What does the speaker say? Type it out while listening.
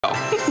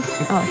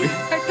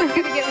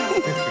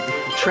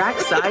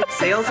Trackside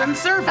Sales and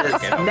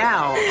Service,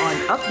 now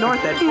on Up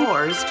North at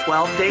 4's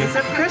 12 Days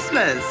of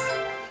Christmas.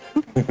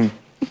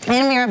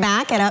 And we are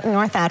back at Up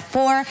North at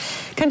 4,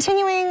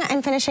 continuing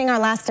and finishing our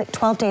last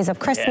 12 days of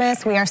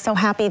Christmas. We are so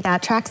happy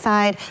that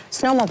Trackside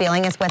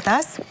Snowmobiling is with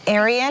us.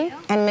 Arian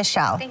and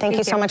Michelle, thank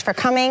you so much for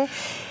coming.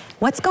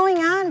 What's going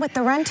on with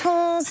the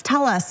rentals?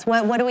 Tell us,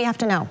 what do we have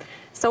to know?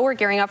 So we're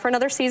gearing up for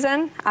another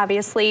season.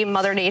 Obviously,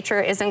 Mother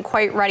Nature isn't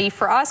quite ready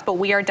for us, but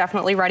we are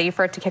definitely ready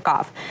for it to kick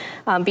off.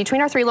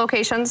 Between our 3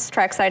 locations,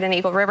 Trackside and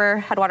Eagle River,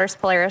 Headwaters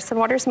Polaris, and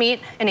Waters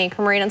Meet, and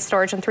Anchor Marine and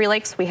Storage in 3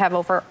 Lakes, we have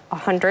over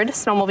 100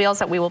 snowmobiles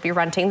that we will be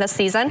renting this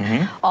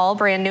season, all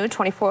brand new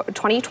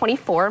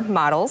 2024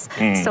 models.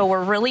 So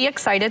we're really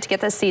excited to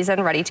get this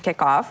season ready to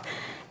kick off.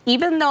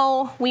 Even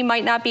though we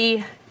might not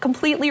be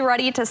completely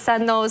ready to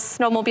send those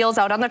snowmobiles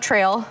out on the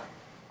trail,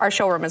 our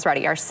showroom is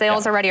ready, our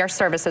sales are ready, our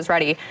service is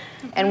ready.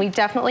 And we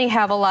definitely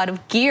have a lot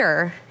of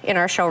gear in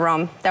our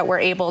showroom that we're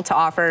able to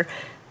offer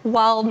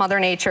while Mother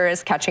Nature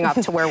is catching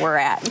up to where we're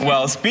at.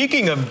 Well,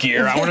 speaking of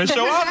gear, I want to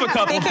show off a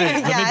couple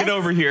things. Let me get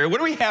over here. What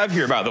do we have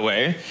here, by the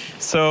way?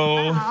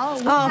 So,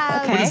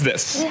 what is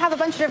this? We have a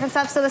bunch of different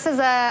stuff. So this is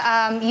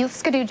a youth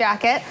Skidoo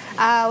jacket,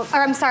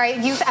 or I'm sorry,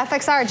 youth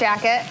FXR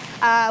jacket.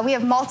 We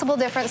have multiple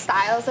different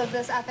styles of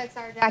this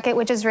FXR jacket,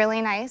 which is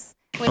really nice.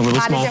 A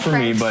little small for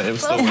me, but it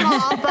was still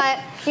small. But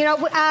you know,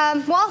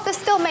 well, this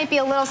still might be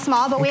a little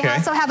small. But we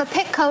also have a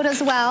pit coat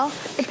as well.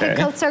 The pit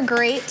coats are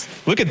great.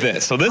 Look at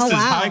this. So this is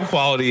high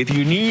quality. If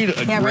you need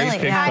a great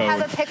pit coat, I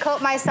have a pit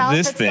coat myself.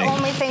 It's the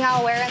only thing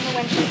I'll wear in the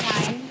winter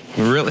time.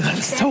 Really,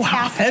 that's so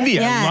heavy.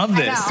 I love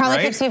this.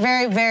 Probably keeps you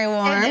very, very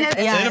warm. And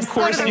then of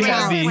course you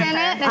have the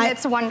and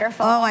it's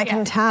wonderful. Oh, I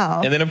can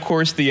tell. And then of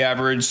course the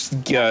average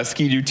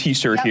Ski-Doo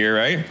t-shirt here,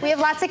 right? We have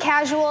lots of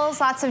casuals,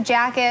 lots of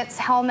jackets,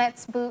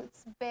 helmets,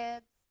 boots,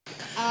 bibs,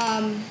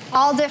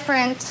 all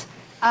different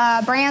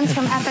brands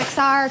from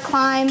FXR,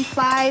 Climb,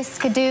 Fly,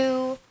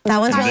 Skidoo. That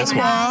one's really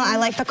cool. I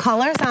like the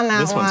colors on that one.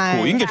 This one's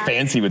cool. You can get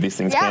fancy with these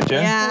things, can't you?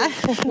 Yeah.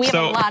 We have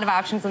a lot of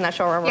options in that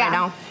showroom right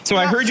now. So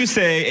I heard you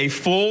say a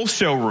full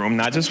showroom,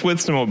 not just with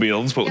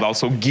snowmobiles, but with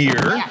also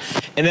gear.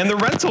 And then the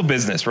rental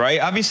business, right?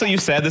 Obviously you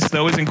said the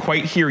snow isn't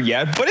quite here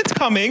yet, but it's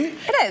coming.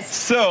 It is.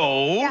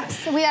 So.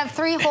 Yes, we have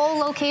 3 whole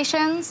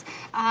locations.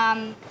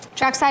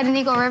 Trackside and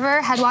Eagle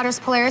River, Headwaters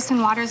Polaris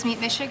and Waters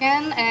Meet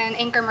Michigan, and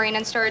Anchor Marine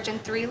and Storage in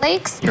 3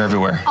 Lakes. You're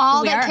everywhere.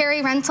 All that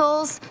carry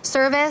rentals,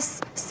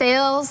 service,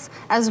 sales,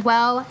 as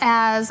well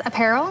as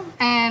apparel.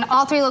 And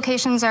all 3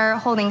 locations are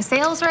holding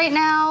sales right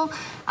now.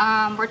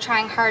 We're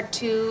trying hard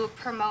to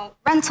promote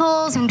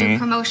rentals and do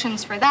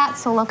promotions for that,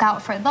 so look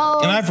out for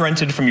those. And I've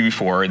rented from you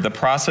before. The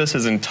process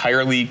is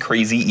entirely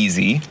crazy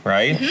easy,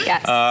 right?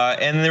 Yes.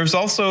 And there's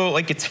also,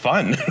 like, it's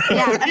fun.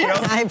 Yeah, you know?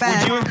 I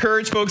bet. Would you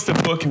encourage folks to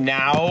book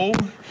now,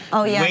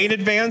 way in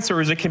advance,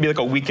 or is it could be like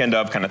a weekend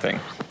of kind of thing?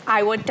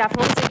 I would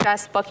definitely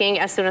suggest booking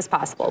as soon as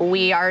possible.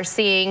 We are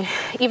seeing,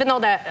 even though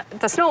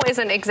the snow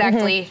isn't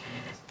exactly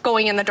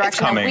going in the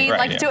direction that we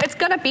like to, it's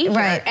going to be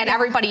here, and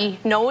everybody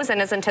knows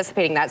and is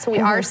anticipating that. So we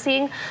are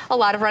seeing a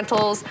lot of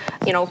rentals,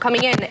 you know,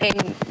 coming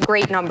in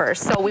great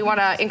numbers. So we want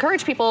to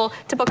encourage people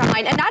to book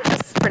online, and not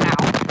just for now,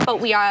 but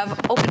we have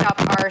opened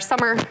up our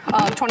summer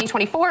of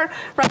 2024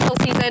 rental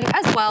season,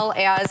 as well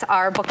as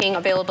our booking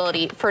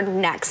availability for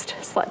next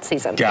sled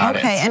season. Got it.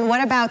 Okay, and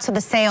what about, so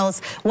the sales,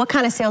 what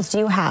kind of sales do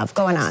you have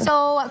going on?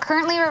 So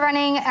currently we're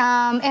running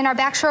in our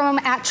back showroom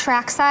at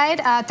Trackside,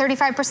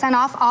 35%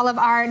 off all of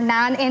our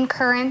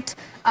non-in-current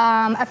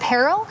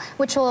apparel,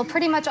 which will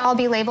pretty much all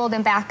be labeled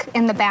in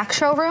the back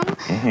showroom.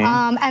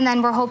 And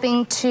then we're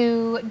hoping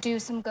to do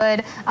some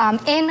good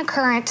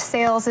in-current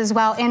sales as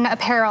well, in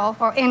apparel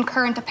or in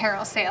current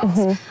apparel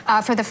sales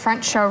for the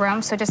front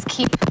showroom. So just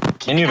keep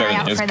And you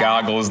know, there's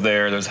goggles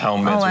there, there's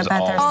helmets, there's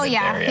all all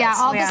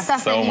the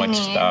stuff that you need.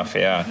 So much stuff,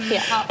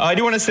 I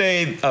do want to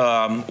say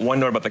one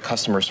note about the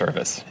customer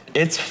service.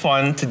 It's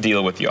fun to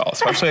deal with y'all,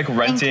 especially like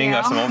renting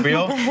a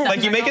snowmobile.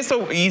 Like you make it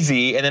so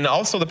easy, and then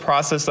also the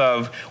process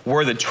of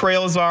where the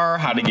trails are,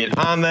 how to get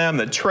on them,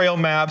 the trail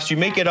maps. You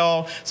make it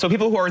all so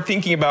people who are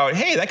thinking about,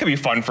 hey, that could be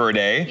fun for a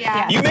day.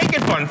 You make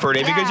it fun for a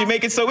day because you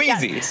make it so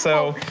easy.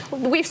 So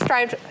we've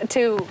strived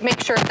to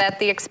make sure that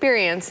the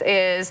experience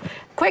is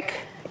quick,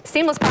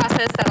 seamless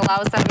process that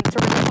allows them to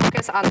really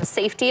focus on the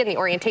safety and the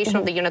orientation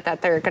of the unit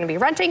that they're going to be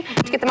renting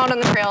to get them out on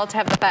the trail to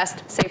have the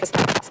best, safest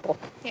time possible.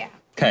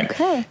 Okay.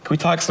 Can we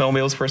talk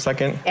snowmobiles for a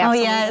second? Absolutely.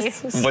 Oh,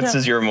 yes.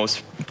 What's your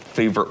most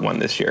favorite one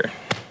this year?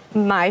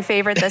 My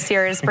favorite this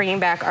year is bringing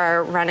back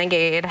our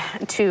Renegade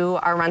to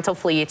our rental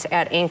fleet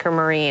at Anchor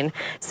Marine.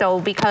 So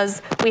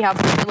because we have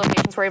 3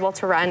 locations, we're able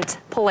to rent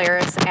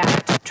Polaris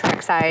at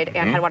Trackside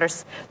and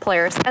Headwaters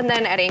Polaris, and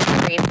then at Anchor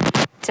Marine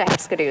to have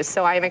Skidoos.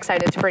 So I am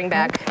excited to bring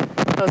back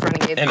those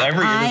renegades. And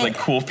every year there's like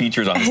cool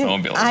features on the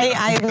snowmobile.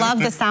 I love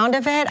the sound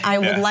of it. I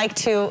would like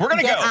to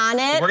get on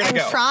it and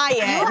try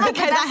it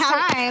because I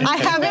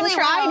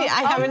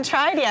haven't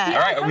tried yet. All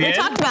right, we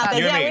talked about this.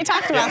 Yeah, we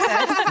talked about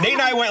this. Nate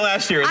and I went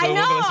last year. So I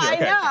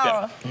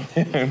know.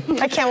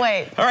 I can't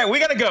wait. All right, we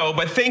gotta go,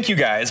 but thank you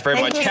guys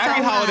very much.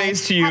 Happy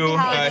holidays to you.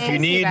 If you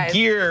need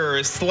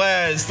gear,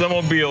 sleds,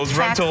 snowmobiles,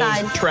 rentals,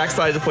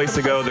 Trackside is the place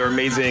to go. They're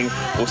amazing.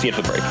 We'll see you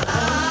at the break.